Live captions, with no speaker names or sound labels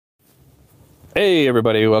Hey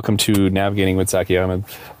everybody, welcome to Navigating with Zaki Ahmed.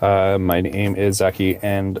 My name is Zaki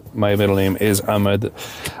and my middle name is Ahmed.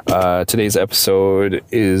 Today's episode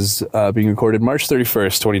is being recorded March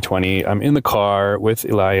 31st, 2020. I'm in the car with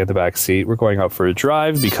Eli in the back seat. We're going out for a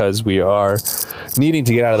drive because we are needing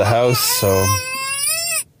to get out of the house, so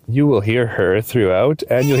you will hear her throughout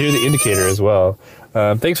and you'll hear the indicator as well.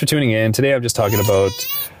 Thanks for tuning in. Today I'm just talking about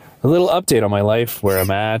a little update on my life, where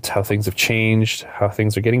I'm at, how things have changed, how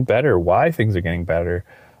things are getting better, why things are getting better.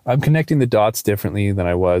 I'm connecting the dots differently than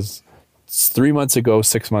I was 3 months ago,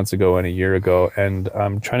 6 months ago, and a year ago, and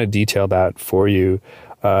I'm trying to detail that for you.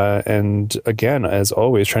 And again, as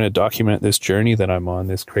always, trying to document this journey that I'm on,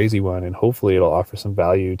 this crazy one, and hopefully it'll offer some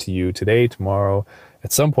value to you today, tomorrow,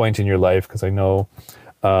 at some point in your life, because I know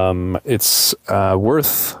it's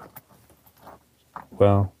worth,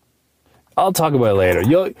 well, I'll talk about it later.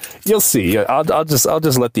 You'll see. I'll just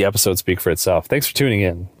let the episode speak for itself. Thanks for tuning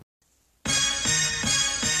in.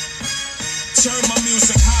 Turn my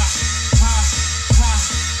music high,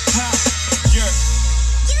 yeah.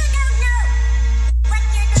 You don't know what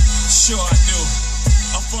you're doing. Sure I do.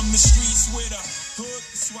 I'm from the streets with a hood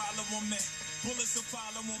to swallow on me. Bullets to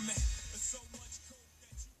follow on me. There's so much coke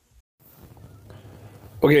that you...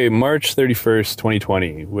 Okay, March 31st,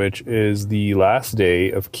 2020, which is the last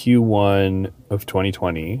day of Q1 of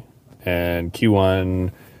 2020, and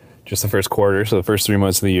Q1, just the first quarter, so the first 3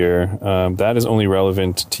 months of the year. That is only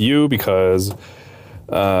relevant to you because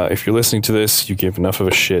if you're listening to this, you give enough of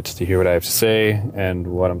a shit to hear what I have to say and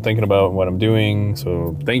what I'm thinking about and what I'm doing,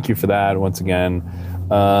 so thank you for that once again.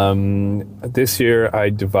 This year,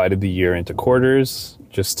 I divided the year into quarters,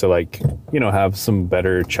 just to have some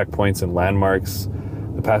better checkpoints and landmarks.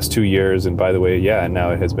 The past 2 years, and by the way,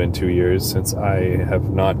 now it has been 2 years since I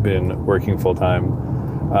have not been working full time.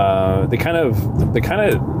 They kind of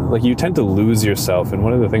you tend to lose yourself. And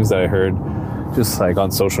one of the things that I heard just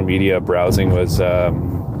on social media browsing was,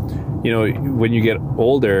 when you get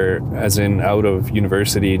older, as in out of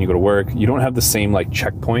university and you go to work, you don't have the same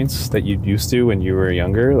checkpoints that you used to when you were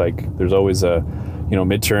younger. There's always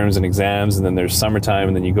midterms and exams, and then there's summertime,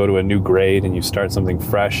 and then you go to a new grade and you start something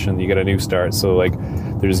fresh and you get a new start. So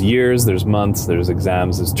there's years, there's months, there's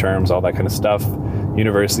exams, there's terms, all that kind of stuff.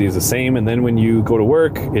 University is the same. And then when you go to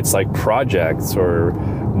work, it's projects or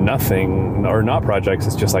nothing, or not projects.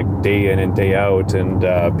 It's just day in and day out. And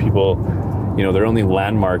people, their only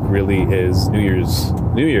landmark really is New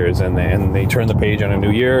Year's, and they turn the page on a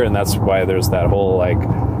new year. And that's why there's that whole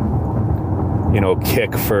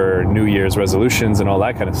kick for New Year's resolutions and all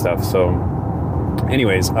that kind of stuff. So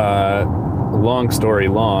anyways, long story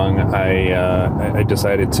long, I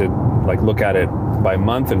decided to look at it by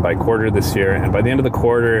month and by quarter this year. And by the end of the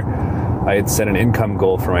quarter, I had set an income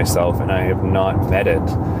goal for myself and I have not met it.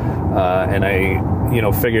 And I,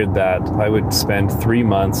 figured that I would spend 3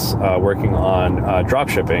 months working on drop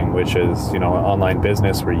shipping, which is, an online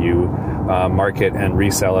business where you market and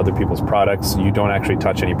resell other people's products. You don't actually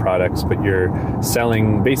touch any products, but you're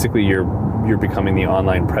selling, basically you're becoming the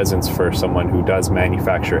online presence for someone who does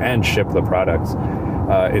manufacture and ship the products.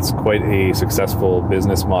 It's quite a successful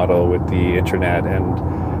business model with the internet and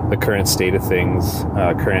the current state of things,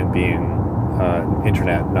 current being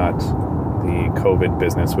internet, not the COVID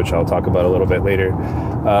business, which I'll talk about a little bit later.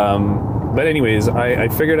 But anyways, I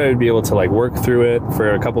figured I would be able to work through it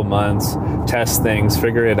for a couple months, test things,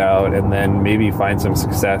 figure it out, and then maybe find some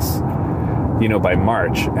success, by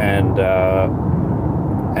March. And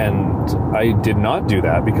I did not do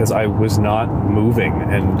that because I was not moving.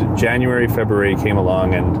 And January, February came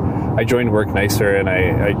along, and I joined Work Nicer, and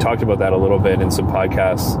I talked about that a little bit in some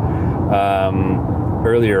podcasts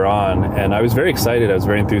earlier on. And I was very excited. I was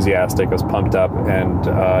very enthusiastic. I was pumped up, and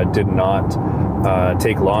did not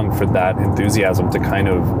take long for that enthusiasm to kind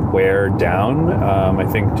of wear down. I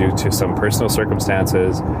think due to some personal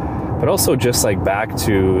circumstances, but also just back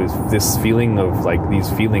to this feeling of these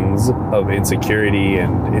feelings of insecurity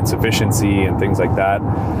and insufficiency and things like that.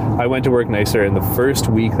 I went to Work Nicer, and the first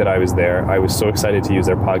week that I was there, I was so excited to use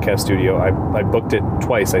their podcast studio. I booked it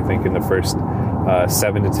twice, I think, in the first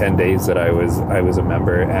 7 to 10 days that I was a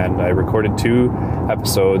member, and I recorded 2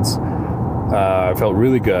 episodes. I felt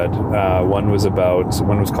really good. One was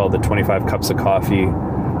called the 25 Cups of Coffee,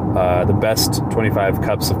 the best 25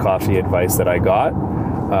 cups of coffee advice that I got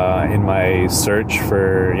in my search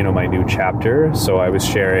for, my new chapter. So I was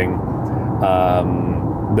sharing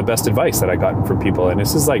the best advice that I got from people. And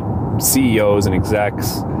this is CEOs and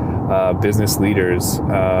execs, business leaders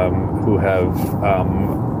who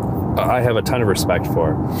I have a ton of respect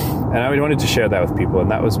for. And I wanted to share that with people. And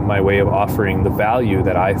that was my way of offering the value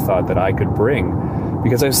that I thought that I could bring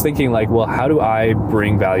because I was thinking like, well, how do I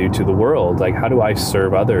bring value to the world? Like, how do I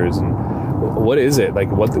serve others? And what is it?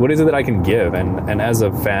 Like, what is it that I can give? And as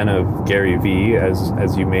a fan of Gary Vee,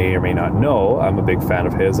 as you may or may not know, I'm a big fan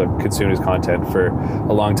of his. I've consumed his content for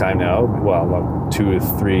a long time now. Well,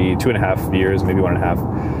 2.5 years, maybe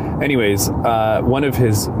 1.5. Anyways, one of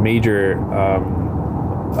his major,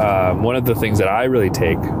 one of the things that I really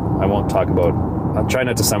take, I'll try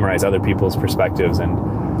not to summarize other people's perspectives and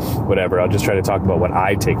whatever. I'll just try to talk about what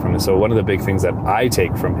I take from it. So one of the big things that I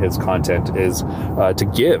take from his content is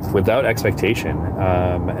to give without expectation.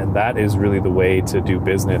 And that is really the way to do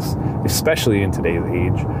business, especially in today's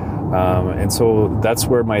age. And so that's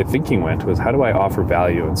where my thinking went, was how do I offer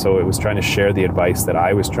value? And so it was trying to share the advice that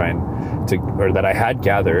I was that I had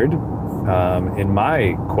gathered in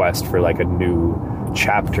my quest for like a new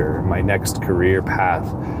chapter, my next career path.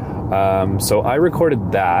 So I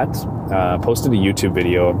recorded that, posted a YouTube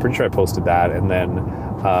video. I'm pretty sure I posted that. And then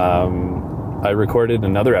I recorded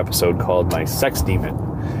another episode called My Sex Demon.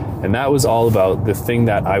 And that was all about the thing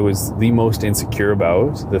that I was the most insecure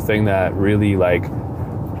about, the thing that really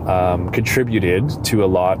contributed to a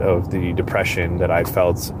lot of the depression that I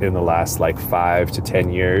felt in the last 5 to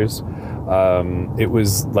 10 years. It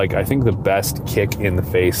was I think the best kick in the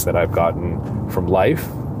face that I've gotten from life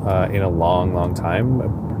in a long, long time,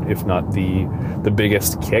 if not the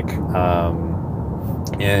biggest kick.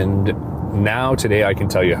 And now today I can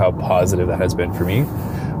tell you how positive that has been for me.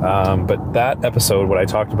 But that episode, what I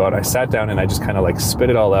talked about, I sat down and I just kind of spit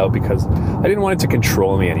it all out because I didn't want it to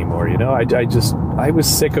control me anymore. I was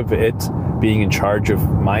sick of it being in charge of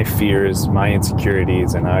my fears, my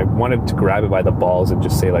insecurities, and I wanted to grab it by the balls and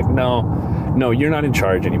just say no, you're not in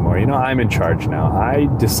charge anymore. I'm in charge now. I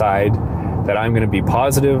decide that I'm going to be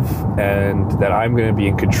positive and that I'm going to be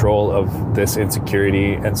in control of this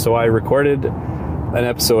insecurity. And so I recorded an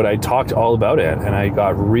episode. I talked all about it, and I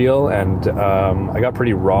got real, and I got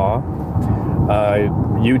pretty raw.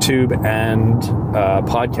 YouTube and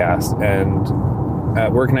podcast, and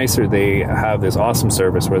at Work Nicer, they have this awesome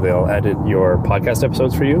service where they'll edit your podcast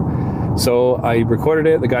episodes for you. So I recorded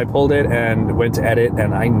it, the guy pulled it and went to edit,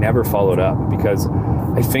 and I never followed up because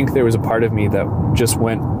I think there was a part of me that just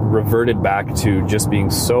reverted back to just being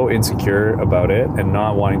so insecure about it and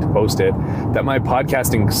not wanting to post it that my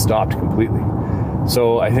podcasting stopped completely.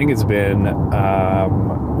 So I think it's been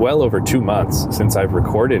well over 2 months since I've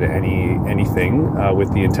recorded anything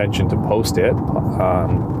with the intention to post it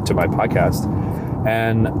to my podcast.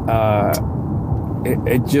 And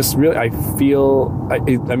it just really, I feel,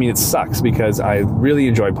 it sucks because I really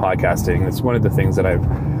enjoy podcasting. It's one of the things that I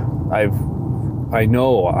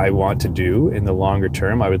know I want to do in the longer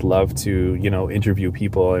term. I would love to, interview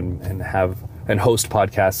people and host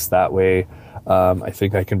podcasts that way. I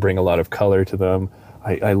think I can bring a lot of color to them.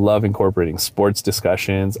 I love incorporating sports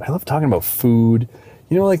discussions. I love talking about food.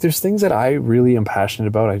 There's things that I really am passionate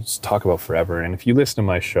about. I just talk about forever. And if you listen to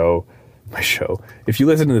my show, if you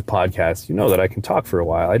listen to the podcast, you know that I can talk for a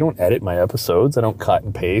while. I don't edit my episodes. I don't cut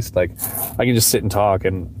and paste. I can just sit and talk.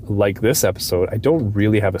 And like this episode, I don't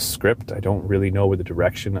really have a script. I don't really know where the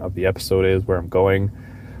direction of the episode is, where I'm going.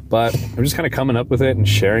 But I'm just kind of coming up with it and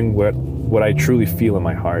sharing what I truly feel in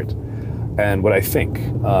my heart and what I think,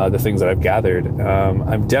 the things that I've gathered.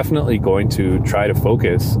 I'm definitely going to try to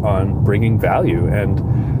focus on bringing value. And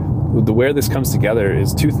where this comes together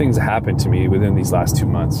is 2 things that happened to me within these last 2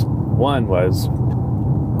 months. One was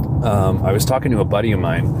I was talking to a buddy of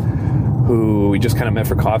mine who we just kind of met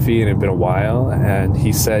for coffee, and it had been a while, and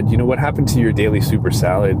he said, what happened to your Daily Super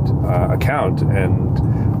Salad account? And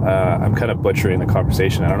I'm kind of butchering the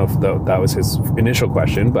conversation. I don't know if that was his initial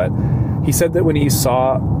question, but he said that when he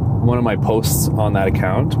saw one of my posts on that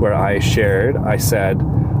account where I said,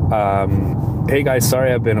 hey guys,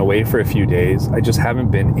 sorry I've been away for a few days. I just haven't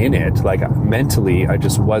been in it. Mentally, I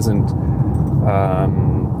just wasn't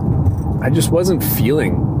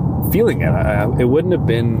feeling it. It wouldn't have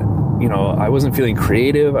been, I wasn't feeling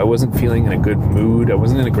creative. I wasn't feeling in a good mood. I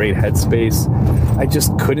wasn't in a great headspace. I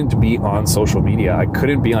just couldn't be on social media. I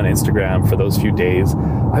couldn't be on Instagram for those few days.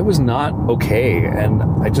 I was not okay. And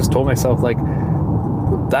I just told myself,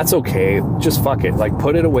 that's okay. Just fuck it.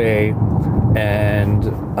 Put it away. And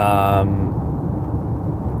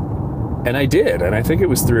I did. And I think it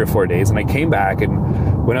was 3 or 4 days. And I came back,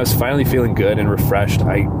 and when I was finally feeling good and refreshed,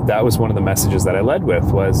 that was one of the messages that I led with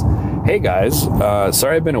was, hey guys,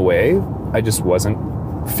 sorry I've been away. I just wasn't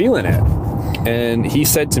feeling it. And he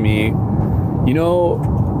said to me,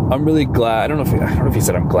 I'm really glad. I don't know if he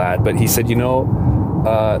said I'm glad, but he said,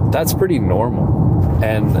 that's pretty normal.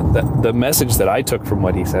 And the message that I took from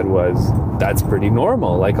what he said was, that's pretty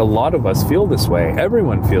normal. A lot of us feel this way.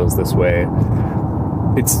 Everyone feels this way.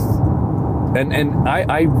 I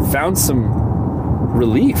found some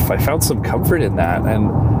relief. I found some comfort in that.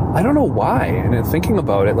 And I don't know why. And in thinking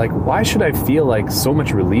about it, like, why should I feel like so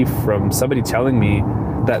much relief from somebody telling me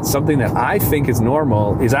that something that I think is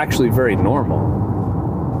normal is actually very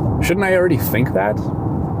normal? Shouldn't I already think that?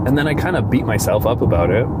 And then I kind of beat myself up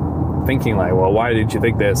about it, thinking like, well, why didn't you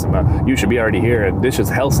think this? And you should be already here, and this is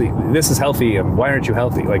healthy, and why aren't you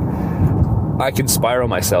healthy? Like, I can spiral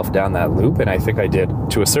myself down that loop, and I think I did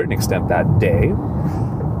to a certain extent that day.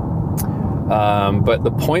 But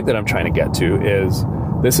the point that I'm trying to get to is,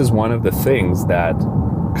 this is one of the things that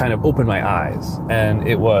kind of opened my eyes, and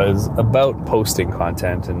it was about posting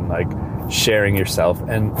content and like sharing yourself,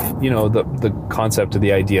 and you know, the concept of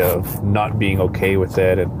the idea of not being okay with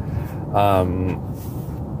it. And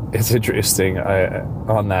it's interesting,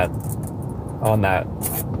 on that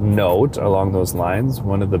note, along those lines,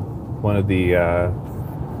 one of the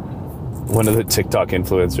TikTok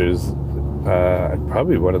influencers,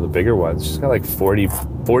 probably one of the bigger ones, she's got like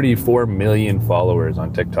 44 million followers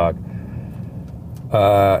on TikTok.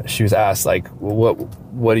 She was asked, like,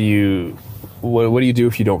 what do you do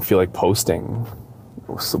if you don't feel like posting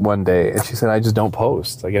one day? And she said, I just don't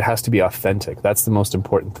post. Like, it has to be authentic. That's the most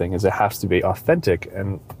important thing, is it has to be authentic.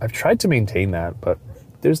 And I've tried to maintain that, but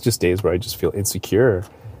there's just days where I just feel insecure,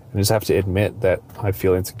 and I just have to admit that I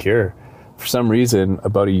feel insecure. For some reason,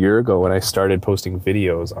 about a year ago, when I started posting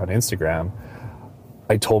videos on Instagram,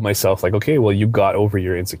 I told myself, like, okay, well, you got over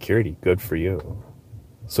your insecurity. Good for you.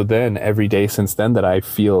 So then every day since then that I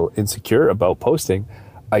feel insecure about posting,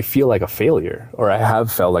 I feel like a failure, or I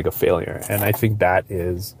have felt like a failure. And I think that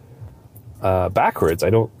is backwards. I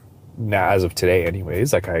don't, now as of today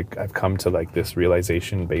anyways, like I've come to like this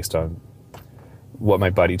realization based on what my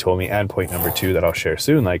buddy told me, and point number 2 that I'll share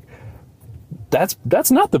soon. Like,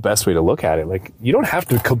 that's not the best way to look at it. Like, you don't have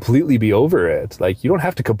to completely be over it. Like, you don't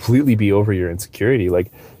have to completely be over your insecurity. Like,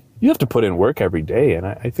 you have to put in work every day. And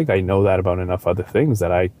I think I know that about enough other things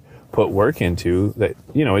that I put work into, that,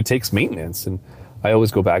 you know, it takes maintenance. And I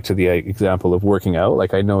always go back to the example of working out.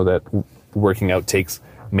 Like, I know that working out takes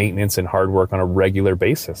maintenance and hard work on a regular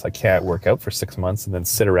basis. I can't work out for 6 months and then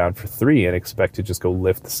sit around for 3 and expect to just go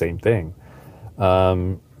lift the same thing.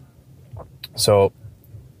 So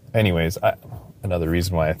anyways, another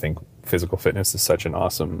reason why I think physical fitness is such an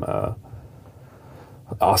awesome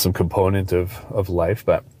component of life.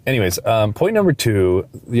 But anyways, point number 2,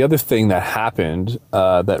 the other thing that happened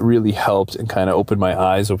that really helped and kind of opened my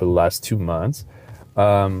eyes over the last 2 months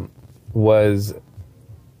was,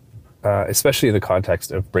 especially in the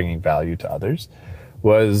context of bringing value to others,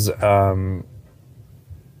 was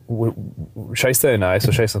Shaista and I,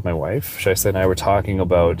 so Shaista's my wife, Shaista and I were talking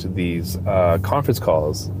about these conference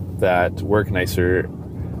calls that Work Nicer,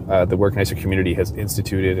 the Work Nicer community has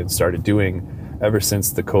instituted and started doing ever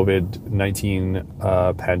since the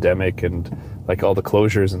COVID-19 pandemic and like all the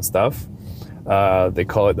closures and stuff. They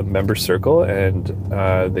call it the member circle, and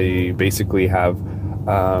they basically have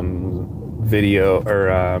video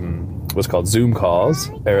or what's called Zoom calls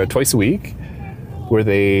twice a week, where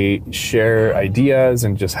they share ideas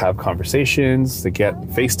and just have conversations. They get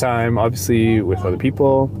FaceTime, obviously, with other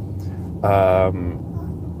people.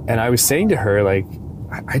 And I was saying to her, like,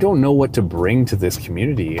 I don't know what to bring to this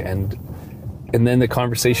community. And then the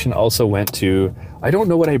conversation also went to, I don't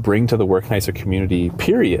know what I bring to the Work Nicer community,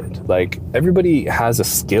 period. Like, everybody has a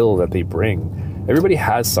skill that they bring. Everybody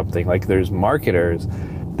has something. Like, there's marketers,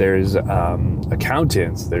 there's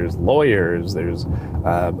accountants, there's lawyers, there's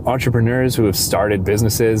entrepreneurs who have started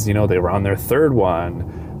businesses, you know, they were on their 3rd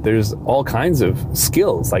one. There's all kinds of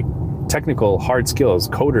skills, like technical hard skills,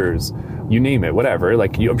 coders, you name it, whatever.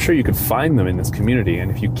 Like, I'm sure you could find them in this community, and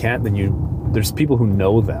if you can't, then there's people who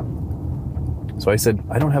know them. So I said,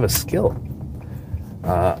 I don't have a skill.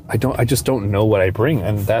 I just don't know what I bring.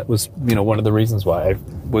 And that was, you know, one of the reasons why I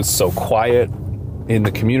was so quiet in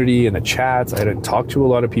the community, in the chats. I didn't talk to a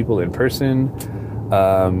lot of people in person.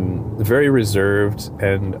 Very reserved,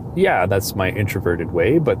 and yeah, that's my introverted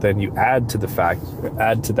way. But then you add to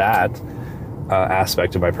that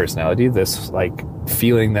aspect of my personality, this like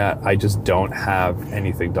feeling that I just don't have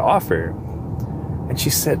anything to offer. And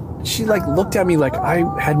she like looked at me like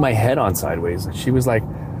I had my head on sideways. She was like,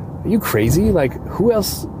 are you crazy? Like, who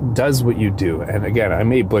else does what you do? And again, I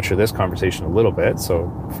may butcher this conversation a little bit, so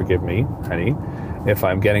forgive me, honey, if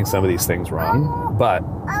I'm getting some of these things wrong. But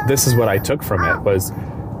this is what I took from it was,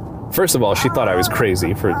 first of all, she thought I was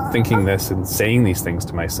crazy for thinking this and saying these things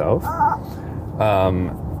to myself.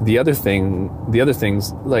 The other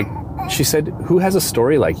things, like, she said, who has a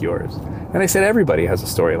story like yours? And I said, everybody has a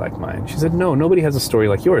story like mine. She said, no, nobody has a story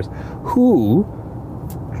like yours. Who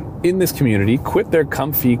in this community quit their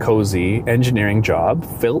comfy, cozy engineering job,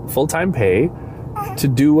 full-time pay, to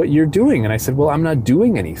do what you're doing. And I said, well, I'm not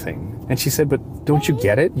doing anything. And she said, but don't you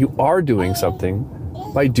get it? You are doing something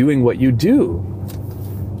by doing what you do.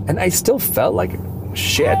 And I still felt like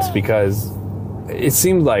shit, because it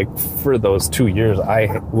seemed like for those 2 years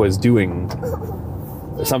I was doing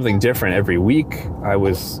something different every week. I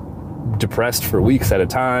was depressed for weeks at a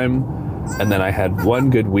time, and then I had one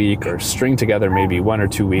good week, or string together maybe 1 or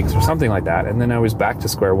 2 weeks or something like that, and then I was back to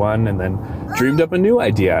square one, and then dreamed up a new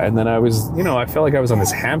idea, and then I was, I felt like I was on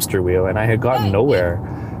this hamster wheel and I had gotten nowhere.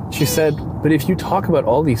 She said, but if you talk about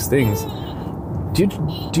all these things, do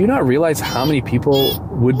you not realize how many people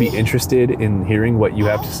would be interested in hearing what you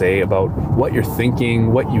have to say about what you're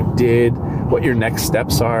thinking, what you did, what your next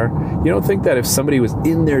steps are? You don't think that if somebody was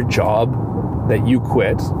in their job that you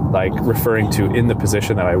quit, like referring to in the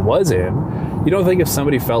position that I was in, you don't think if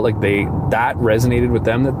somebody felt like that resonated with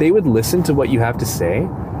them, that they would listen to what you have to say,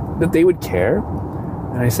 that they would care?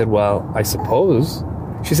 And I said, well, I suppose.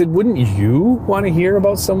 She said, wouldn't you want to hear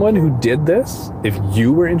about someone who did this if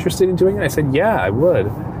you were interested in doing it? I said, yeah, I would.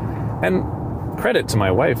 And credit to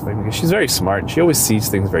my wife. I mean, she's very smart. She always sees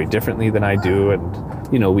things very differently than I do. And,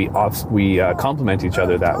 we complement each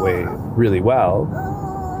other that way really well.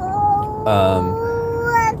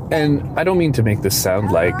 And I don't mean to make this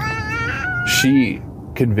sound like she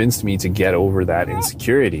convinced me to get over that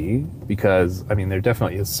insecurity, because, there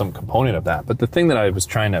definitely is some component of that. But the thing that I was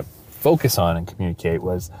trying to focus on and communicate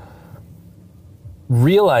was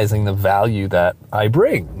realizing the value that I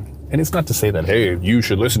bring. And it's not to say that, hey, you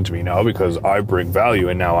should listen to me now because I bring value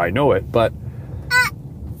and now I know it, but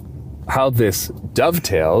how this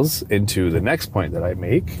dovetails into the next point that I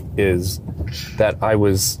make is that I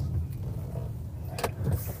was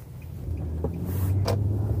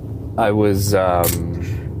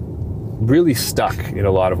really stuck in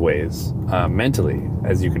a lot of ways, mentally,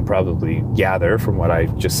 as you can probably gather from what I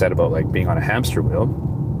just said about like being on a hamster wheel.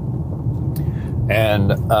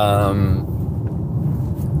 And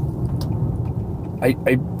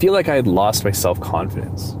I feel like I had lost my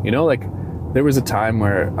self-confidence. Like there was a time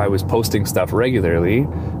where I was posting stuff regularly,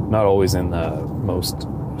 not always in the most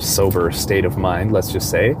sober state of mind, let's just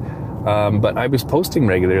say, but I was posting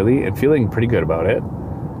regularly and feeling pretty good about it,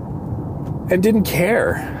 and didn't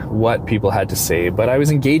care what people had to say, but I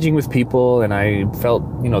was engaging with people and I felt,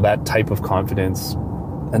 that type of confidence.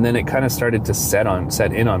 And then it kind of started to set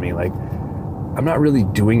in on me, like, I'm not really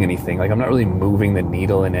doing anything. Like, I'm not really moving the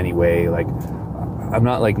needle in any way. Like, I'm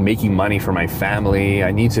not like making money for my family.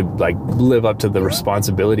 I need to like live up to the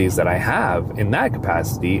responsibilities that I have in that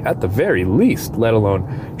capacity at the very least, let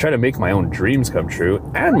alone try to make my own dreams come true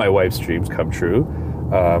and my wife's dreams come true,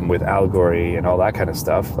 with Allegory and all that kind of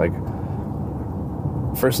stuff. Like,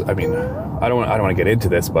 first, I don't want to get into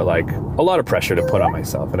this, but like a lot of pressure to put on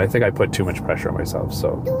myself. And I think I put too much pressure on myself.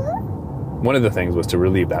 So one of the things was to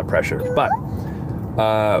relieve that pressure. But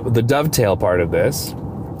the dovetail part of this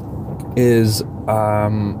is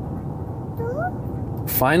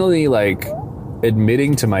finally like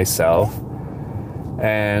admitting to myself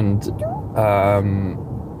and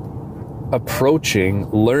approaching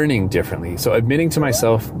learning differently. So admitting to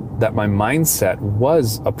myself that my mindset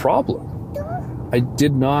was a problem.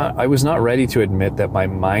 I was not ready to admit that my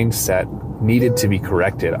mindset needed to be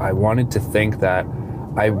corrected. I wanted to think that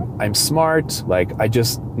I'm smart, like I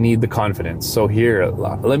just need the confidence. So here,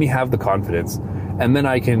 let me have the confidence, and then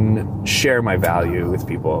I can share my value with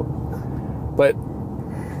people. But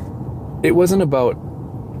it wasn't about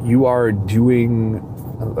you are doing,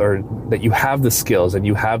 or that you have the skills and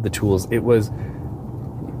you have the tools. It was,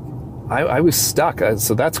 I was stuck.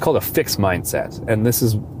 So that's called a fixed mindset. And this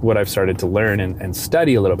is what I've started to learn and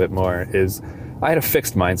study a little bit more, is I had a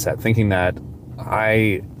fixed mindset thinking that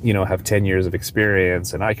I, have 10 years of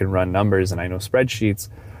experience and I can run numbers and I know spreadsheets.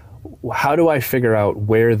 How do I figure out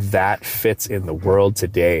where that fits in the world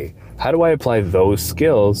today? How do I apply those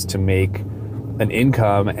skills to make an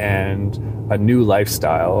income and a new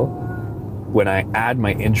lifestyle when I add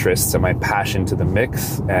my interests and my passion to the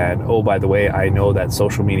mix? And oh, by the way, I know that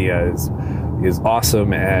social media is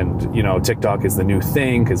awesome, and TikTok is the new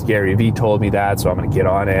thing because Gary Vee told me that, so I'm going to get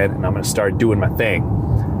on it and I'm going to start doing my thing.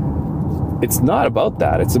 It's not about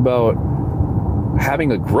that. It's about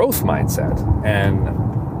having a growth mindset.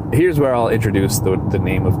 And here's where I'll introduce the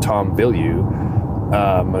name of Tom Bilyeu,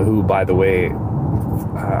 who, by the way,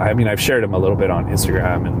 I've shared him a little bit on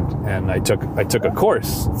Instagram, and I took a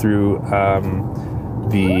course through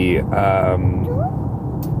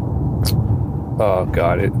oh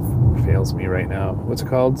God, it fails me right now. What's it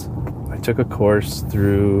called? I took a course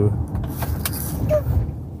through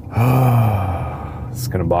it's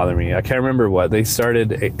going to bother me. I can't remember what. They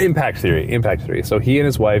started Impact Theory. So he and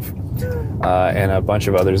his wife and a bunch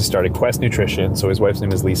of others started Quest Nutrition. So his wife's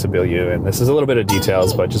name is Lisa Bilyeu, and this is a little bit of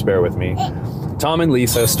details, but just bear with me. Tom and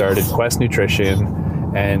Lisa started Quest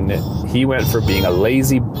Nutrition, and he went from being a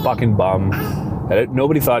lazy fucking bum that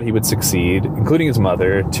nobody thought he would succeed, including his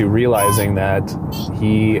mother, to realizing that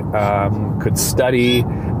he could study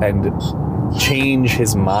and change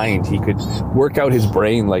his mind. He could work out his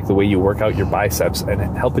brain like the way you work out your biceps and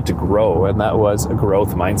help it to grow, and that was a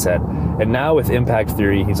growth mindset. And now with Impact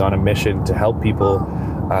Theory, he's on a mission to help people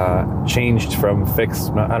changed from I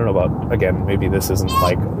don't know about, again, maybe this isn't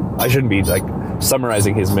like, I shouldn't be like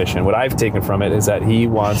summarizing his mission. What I've taken from it is that he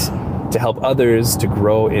wants to help others to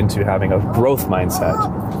grow into having a growth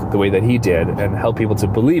mindset the way that he did and help people to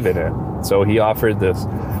believe in it. So he offered this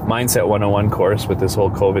Mindset 101 course with this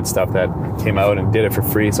whole COVID stuff that came out, and did it for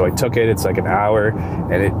free. So I took it. It's like an hour,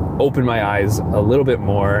 and it opened my eyes a little bit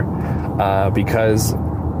more because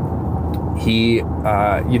he,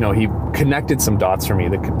 he connected some dots for me.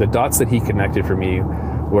 The dots that he connected for me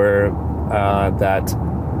were that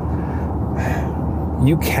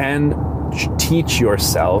you can teach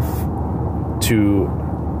yourself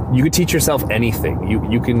you can teach yourself anything.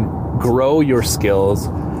 You can grow your skills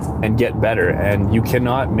and get better, and you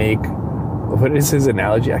cannot make, what is his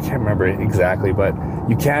analogy? I can't remember it exactly, but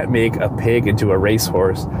you can't make a pig into a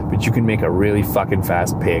racehorse, but you can make a really fucking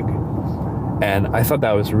fast pig. And I thought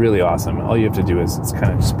that was really awesome. All you have to do is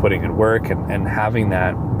kind of just putting in work and having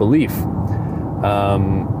that belief.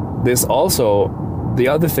 This also, the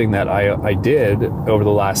other thing that I did over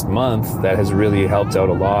the last month that has really helped out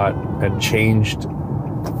a lot and changed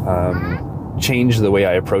the way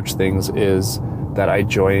I approach things is that I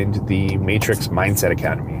joined the Matrix Mindset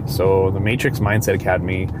Academy. So the Matrix Mindset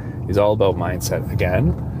Academy is all about mindset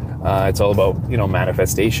again. It's all about,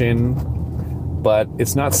 manifestation, but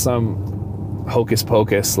it's not some hocus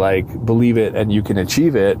pocus, like believe it and you can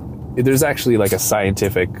achieve it. There's actually like a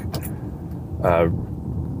scientific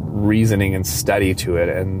reasoning and study to it.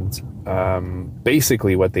 And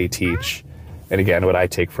basically what they teach, and again, what I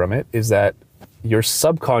take from it, is that your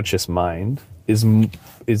subconscious mind is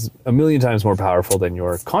a million times more powerful than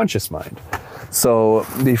your conscious mind. So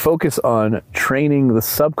they focus on training the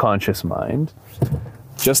subconscious mind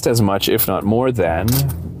just as much, if not more than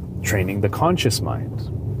training the conscious mind.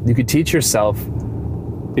 You could teach yourself,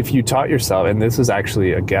 if you taught yourself, and this is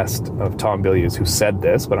actually a guest of Tom Bilyeu's who said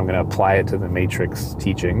this, but I'm going to apply it to the Matrix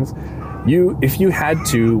teachings. If you had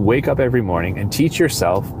to wake up every morning and teach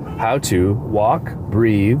yourself how to walk,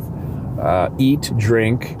 breathe, eat,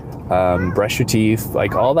 drink, brush your teeth,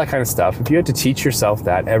 like all that kind of stuff, if you had to teach yourself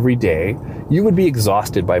that every day, you would be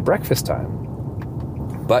exhausted by breakfast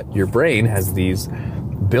time. But your brain has these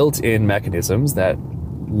built-in mechanisms that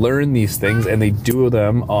learn these things, and they do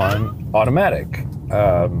them on automatic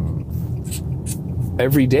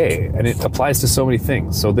every day, and it applies to so many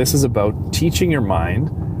things. So this is about teaching your mind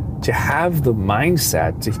to have the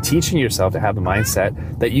mindset, teaching yourself to have the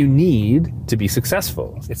mindset that you need to be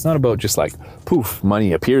successful. It's not about just like, poof,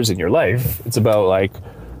 money appears in your life. It's about like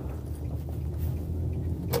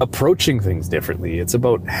approaching things differently. It's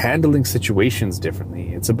about handling situations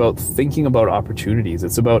differently. It's about thinking about opportunities.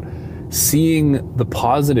 It's about seeing the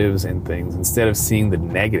positives in things instead of seeing the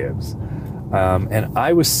negatives. And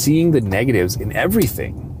I was seeing the negatives in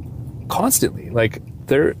everything constantly. Like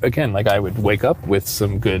like I would wake up with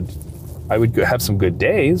I would have some good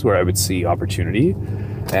days where I would see opportunity.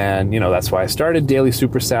 And, that's why I started Daily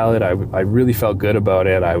Super Salad. I really felt good about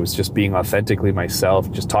it. I was just being authentically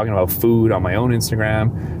myself, just talking about food on my own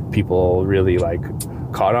Instagram. People really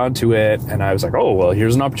caught on to it. And I was like, oh, well,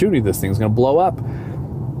 here's an opportunity. This thing's going to blow up.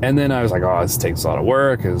 And then I was like, oh, this takes a lot of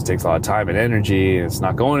work. This takes a lot of time and energy. And it's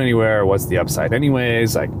not going anywhere. What's the upside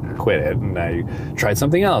anyways? I quit it. And I tried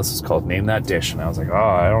something else. It's called Name That Dish. And I was like, oh,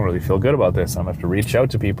 I don't really feel good about this. I'm going to have to reach out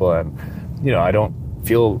to people. And, I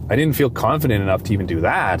didn't feel confident enough to even do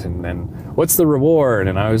that. And then what's the reward?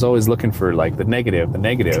 And I was always looking for the negative.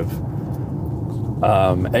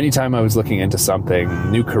 Anytime I was looking into something,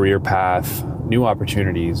 new career path, new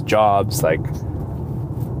opportunities, jobs,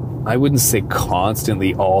 I wouldn't say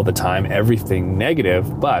constantly all the time, everything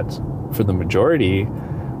negative, but for the majority,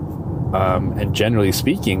 and generally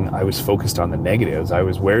speaking, I was focused on the negatives. I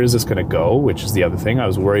was, where is this going to go? Which is the other thing. I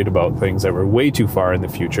was worried about things that were way too far in the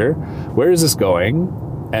future. Where is this going?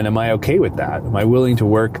 And am I okay with that? Am I willing to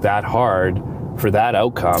work that hard for that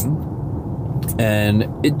outcome?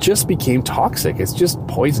 And it just became toxic. It's just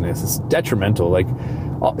poisonous. It's detrimental.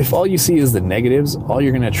 If all you see is the negatives, all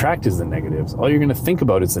you're going to attract is the negatives. All you're going to think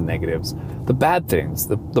about is the negatives, the bad things,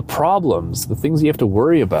 the problems, the things you have to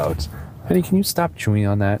worry about. Honey, can you stop chewing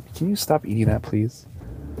on that? Can you stop eating that, please?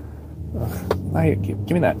 Give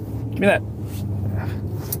me that. Give me that.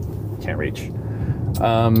 Can't reach.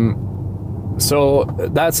 So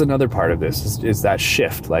that's another part of this is that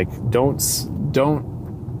shift. Like, don't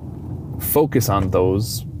focus on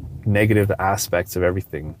those negative aspects of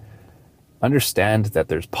everything. Understand that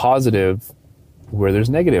there's positive where there's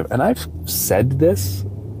negative. And I've said this,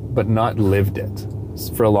 but not lived it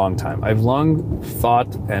for a long time. I've long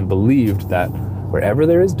thought and believed that wherever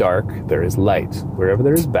there is dark, there is light. Wherever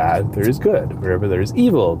there is bad, there is good. Wherever there is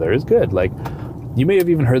evil, there is good. Like, you may have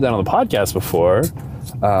even heard that on the podcast before.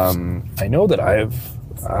 I know that I've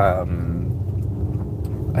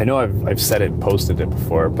said it and posted it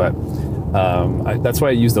before, but that's why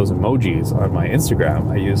I use those emojis on my Instagram.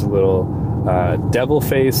 I use a little devil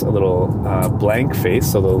face, a little blank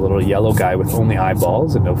face, so the little yellow guy with only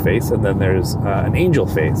eyeballs and no face, and then there's an angel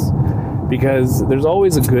face, because there's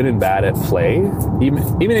always a good and bad at play,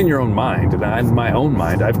 even in your own mind. And in my own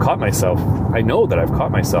mind, I've caught myself. I know that I've caught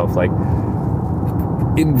myself, like,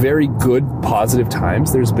 in very good, positive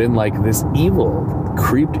times, there's been like this evil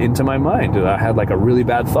creeped into my mind. And I had like a really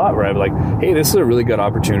bad thought where I'm like, hey, this is a really good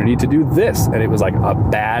opportunity to do this. And it was like a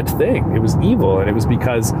bad thing. It was evil. And it was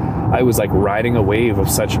because I was like riding a wave of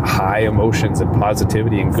such high emotions and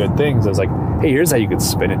positivity and good things. I was like, hey, here's how you could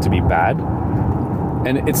spin it to be bad.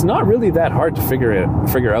 And it's not really that hard to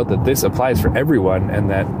figure out that this applies for everyone, and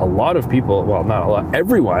that a lot of people, well, not a lot,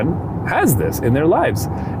 everyone has this in their lives.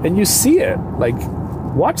 And you see it, like,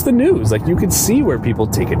 watch the news. Like, you can see where people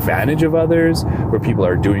take advantage of others, where people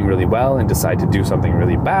are doing really well and decide to do something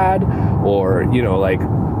really bad, or, you know, like,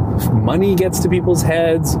 money gets to people's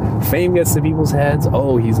heads, fame gets to people's heads.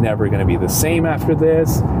 Oh, he's never going to be the same after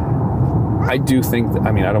this. I do think that,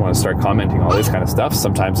 I mean, I don't want to start commenting all this kind of stuff.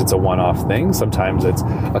 Sometimes it's a one-off thing. Sometimes it's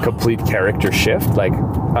a complete character shift. Like,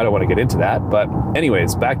 I don't want to get into that. But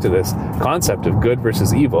anyways, back to this concept of good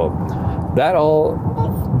versus evil.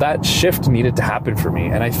 That shift needed to happen for me.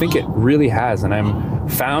 And I think it really has. And I'm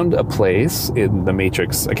found a place in the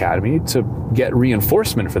Matrix Academy to get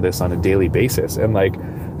reinforcement for this on a daily basis. And like,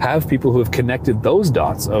 have people who have connected those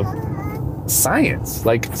dots of science.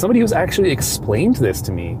 Like, somebody who's actually explained this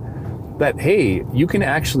to me. That, hey, you can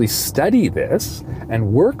actually study this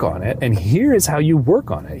and work on it, and here is how you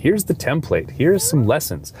work on it. Here's the template. Here's some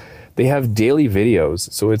lessons. They have daily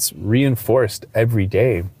videos, so it's reinforced every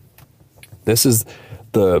day. This is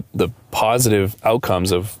the positive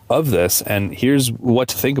outcomes of this, and here's what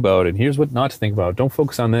to think about, and here's what not to think about. Don't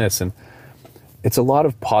focus on this. And it's a lot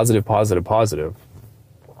of positive.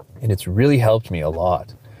 And it's really helped me a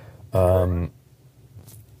lot.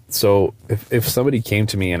 So if somebody came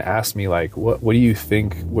to me and asked me, like, what do you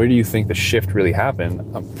think, where do you think the shift really happened?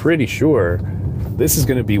 I'm pretty sure this is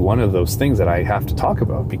going to be one of those things that I have to talk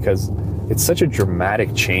about, because it's such a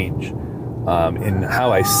dramatic change in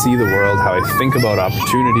how I see the world, how I think about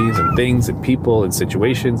opportunities and things and people and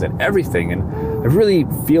situations and everything. And I really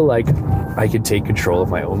feel like I could take control of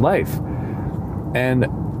my own life. And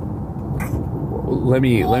let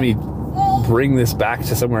me bring this back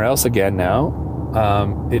to somewhere else again now.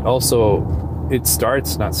 It's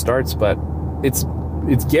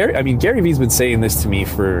Gary. I mean, Gary Vee's been saying this to me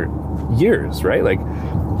for years, right? Like,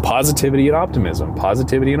 positivity and optimism.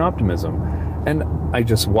 And I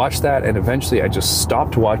just watched that, and eventually I just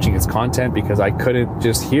stopped watching his content because I couldn't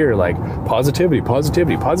just hear like positivity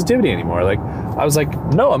anymore. Like, I was like,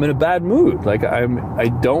 no, I'm in a bad mood. Like, I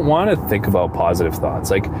don't want to think about positive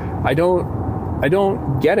thoughts. Like, I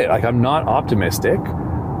don't get it. Like, I'm not optimistic.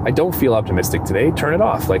 I don't feel optimistic today. Turn it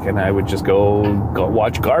off. Like, and I would just go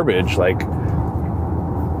watch garbage. Like,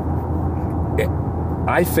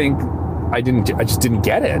 I think I just didn't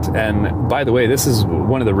get it. And by the way, this is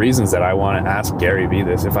one of the reasons that I want to ask Gary Vee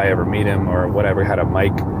this if I ever meet him or whatever, had a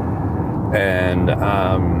mic. And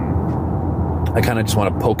I kind of just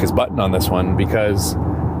want to poke his button on this one, because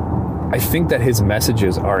I think that his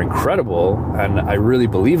messages are incredible and I really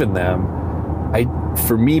believe in them.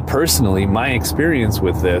 For me personally, my experience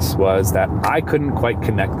with this was that I couldn't quite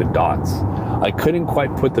connect the dots. I couldn't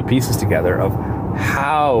quite put the pieces together of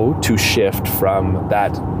how to shift from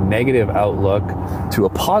that negative outlook to a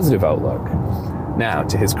positive outlook. Now,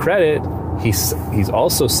 to his credit, he's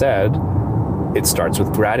also said it starts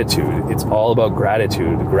with gratitude. It's all about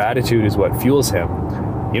gratitude. Gratitude is what fuels him.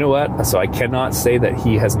 You know what? So I cannot say that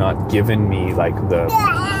he has not given me like the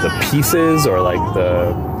pieces or like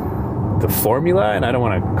the formula, and I don't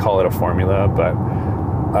want to call it a formula, but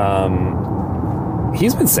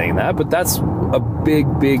he's been saying that, but that's a big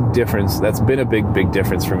difference. That's been a big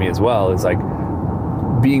difference for me as well, is like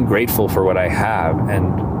being grateful for what I have.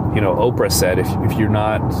 And, you know, Oprah said, if you're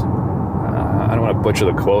not I don't want to butcher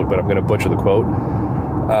the quote, but I'm going to butcher the quote.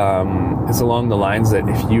 It's along the lines that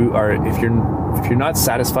if you're not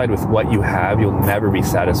satisfied with what you have, you'll never be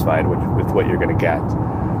satisfied with what you're going to get.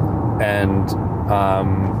 And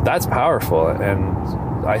that's powerful. And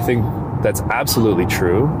I think that's absolutely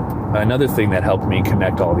true. Another thing that helped me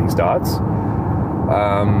connect all these dots,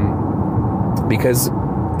 because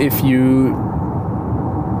if you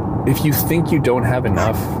think you don't have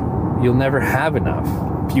enough, you'll never have enough.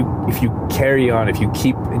 If you carry on, if you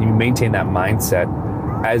keep and you maintain that mindset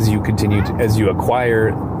as you continue to, as you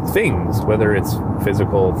acquire things, whether it's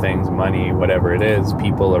physical things, money, whatever it is,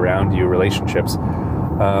 people around you, relationships.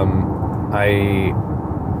 I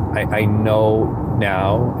know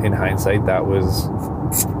now in hindsight that was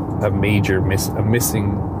a major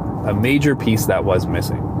piece that was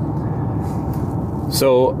missing.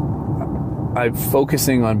 So I'm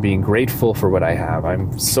focusing on being grateful for what I have.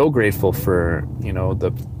 I'm so grateful for,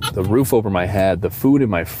 the roof over my head, the food in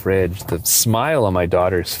my fridge, the smile on my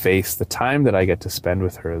daughter's face, the time that I get to spend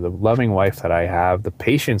with her, the loving wife that I have, the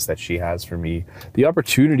patience that she has for me, the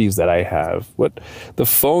opportunities that I have, the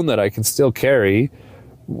phone that I can still carry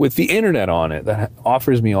with the internet on it that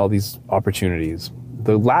offers me all these opportunities,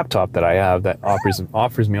 the laptop that I have that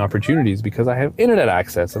offers me opportunities because I have internet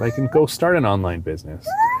access and I can go start an online business.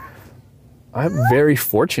 I'm very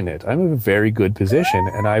fortunate. I'm in a very good position.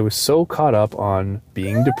 And I was so caught up on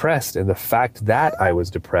being depressed, and the fact that I was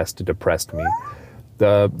depressed depressed me.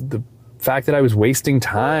 The fact that I was wasting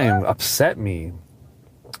time upset me.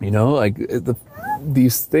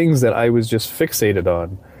 These things that I was just fixated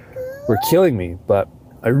on were killing me. But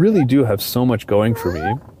I really do have so much going for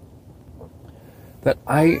me that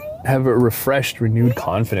I have a refreshed, renewed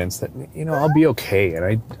confidence that, I'll be okay.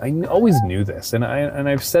 And I always knew this. And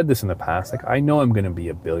I've said this in the past, I know I'm going to be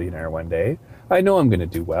a billionaire one day. I know I'm going to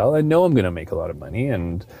do well. I know I'm going to make a lot of money.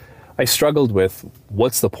 And I struggled with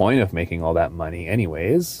what's the point of making all that money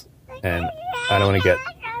anyways? And I don't want to get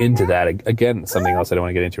into that. Again, something else I don't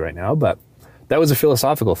want to get into right now, but that was a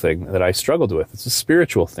philosophical thing that I struggled with. It's a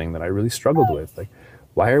spiritual thing that I really struggled with.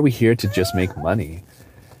 Why are we here to just make money?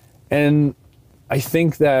 And I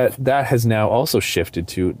think that has now also shifted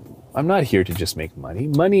to, I'm not here to just make money.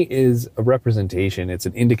 Money is a representation. It's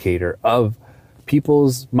an indicator of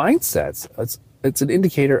people's mindsets. It's an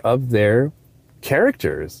indicator of their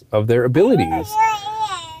characters, of their abilities.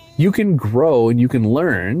 You can grow and you can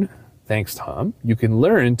learn, thanks Tom, you can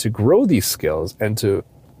learn to grow these skills and to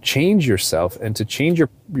change yourself and to change your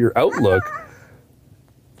outlook.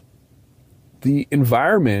 The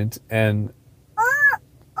environment and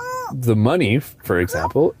the money, for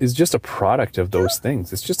example, is just a product of those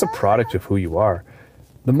things. It's just a product of who you are.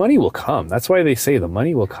 The money will come. That's why they say the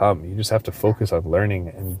money will come. You just have to focus on learning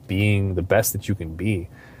and being the best that you can be.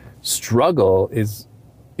 Struggle is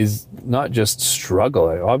not just struggle.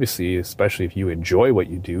 Obviously, especially if you enjoy what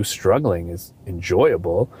you do, struggling is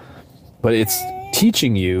enjoyable, but it's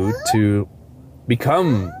teaching you to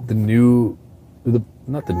become the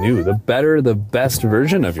better, the best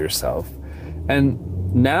version of yourself. And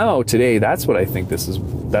now, today, that's what I think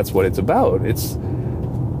that's what it's about. It's,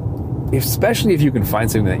 especially if you can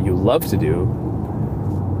find something that you love to do,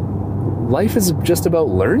 life is just about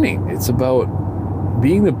learning. It's about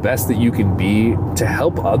being the best that you can be to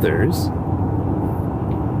help others.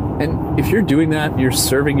 And if you're doing that, you're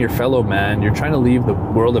serving your fellow man, you're trying to leave the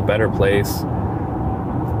world a better place,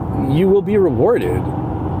 you will be rewarded.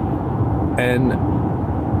 And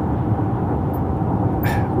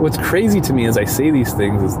what's crazy to me as I say these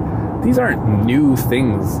things is these aren't new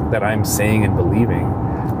things that I'm saying and believing.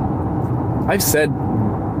 I've said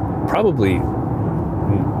probably,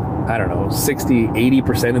 60,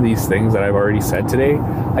 80% of these things that I've already said today.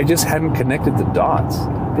 I just hadn't connected the dots.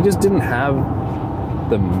 I just didn't have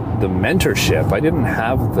the mentorship. I didn't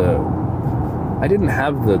have the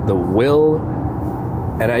will,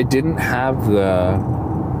 and I didn't have the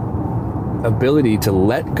ability to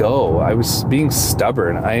let go. I was being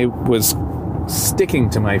stubborn. I was sticking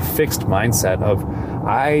to my fixed mindset of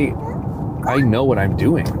I know what I'm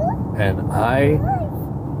doing and I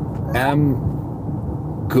am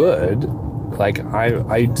good.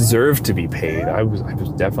 I deserve to be paid. I was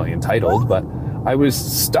definitely entitled, but I was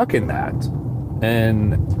stuck in that.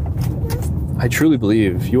 And I truly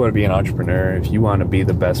believe if you want to be an entrepreneur, if you want to be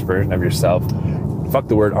the best version of yourself, fuck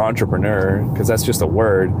the word entrepreneur, because that's just a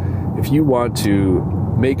word. If you want to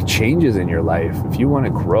make changes in your life, if you want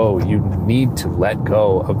to grow, you need to let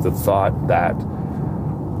go of the thought that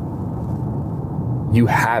you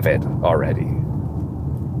have it already.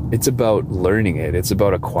 It's about learning it. It's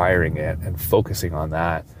about acquiring it and focusing on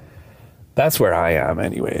that. That's where I am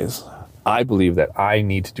anyways. I believe that I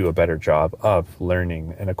need to do a better job of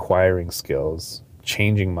learning and acquiring skills,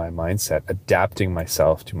 changing my mindset, adapting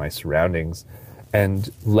myself to my surroundings, and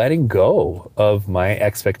letting go of my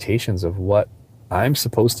expectations of what I'm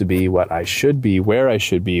supposed to be, what I should be, where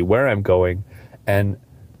I'm going, and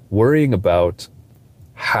worrying about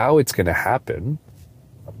how it's going to happen.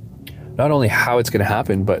 Not only how it's going to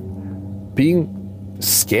happen, but being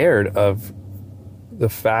scared by the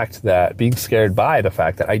fact that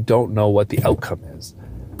I don't know what the outcome is.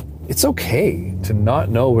 It's okay to not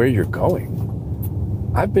know where you're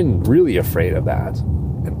going. I've been really afraid of that.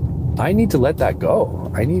 And I need to let that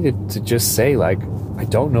go. I needed to just say, like, I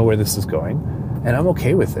don't know where this is going, and I'm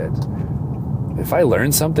okay with it. If I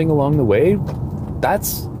learn something along the way,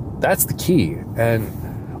 that's the key. And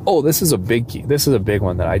this is a big key. This is a big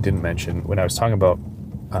one that I didn't mention when I was talking about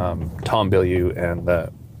Tom Bilyeu and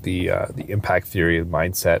the impact theory of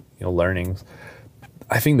mindset, learnings.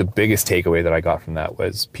 I think the biggest takeaway that I got from that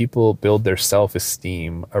was people build their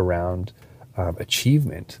self-esteem around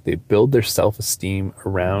achievement. They build their self-esteem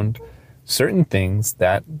around certain things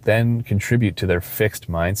that then contribute to their fixed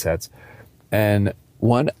mindsets. And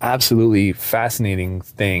one absolutely fascinating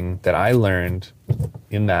thing that I learned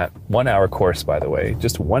in that 1 hour course, by the way,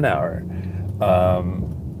 just 1 hour,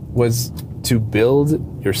 was to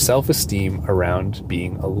build your self-esteem around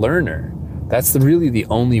being a learner. That's really the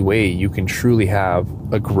only way you can truly have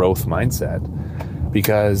a growth mindset.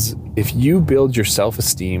 Because if you build your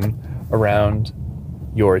self-esteem around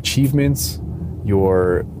your achievements,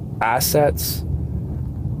 your assets,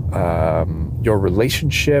 your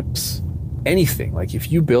relationships, anything, like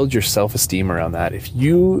if you build your self-esteem around that, if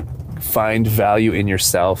you find value in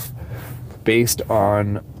yourself based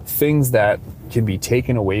on things that can be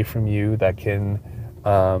taken away from you, that can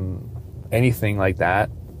anything like that,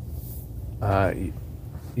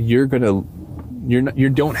 you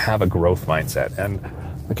don't have a growth mindset. And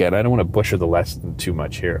again, I don't want to butcher the lesson too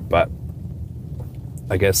much here, but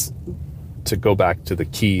I guess to go back to the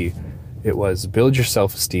key, it was build your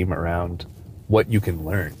self-esteem around what you can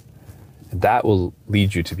learn. And that will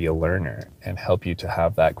lead you to be a learner and help you to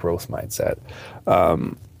have that growth mindset.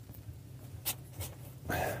 I'm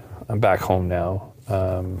back home now,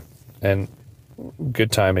 and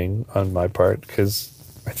good timing on my part, because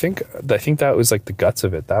I think that was like the guts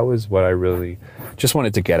of it. That was what I really just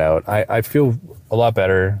wanted to get out. I feel a lot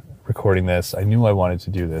better recording this. I knew I wanted to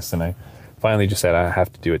do this, and I finally just said I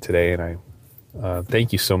have to do it today. And I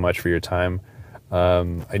thank you so much for your time.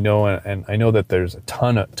 I know that there's a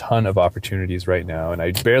ton of opportunities right now, and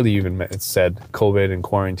I barely even said COVID and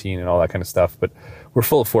quarantine and all that kind of stuff, but we're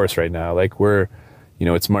full of force right now. Like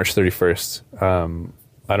it's March 31st.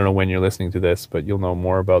 I don't know when you're listening to this, but you'll know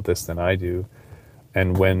more about this than I do,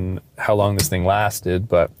 and how long this thing lasted.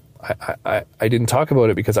 But I didn't talk about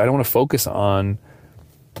it because I don't want to focus on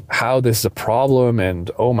how this is a problem and,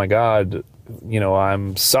 oh my God,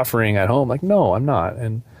 I'm suffering at home. Like, no, I'm not.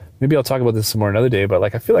 And maybe I'll talk about this some more another day, but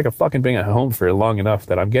like, I feel like I've fucking been at home for long enough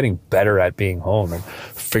that I'm getting better at being home and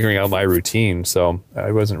figuring out my routine. So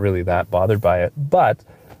I wasn't really that bothered by it, but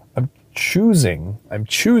I'm choosing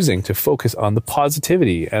to focus on the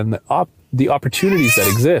positivity and the opportunities that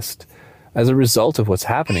exist as a result of what's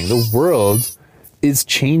happening. The world is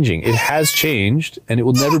changing. It has changed, and it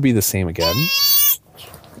will never be the same again.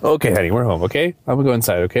 Okay, honey, we're home, okay? I'm gonna go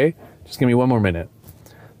inside, okay? Just give me 1 more minute.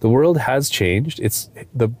 The world has changed.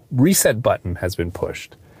 The reset button has been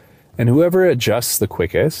pushed, and whoever adjusts the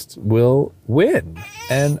quickest will win.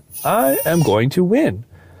 And I am going to win.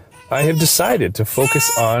 I have decided to focus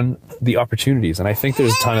on the opportunities, and I think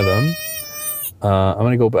there's a ton of them. I'm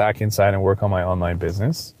going to go back inside and work on my online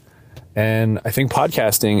business. And I think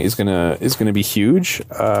podcasting is gonna be huge.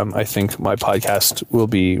 I think my podcast will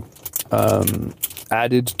be I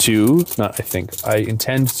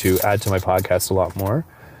intend to add to my podcast a lot more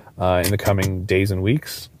in the coming days and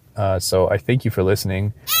weeks. So I thank you for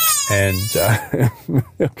listening. And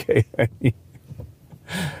okay,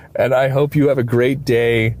 and I hope you have a great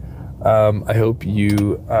day. I hope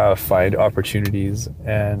you find opportunities,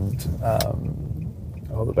 and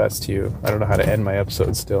all the best to you. I don't know how to end my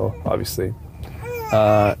episode still, obviously.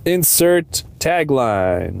 Insert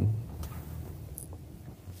tagline.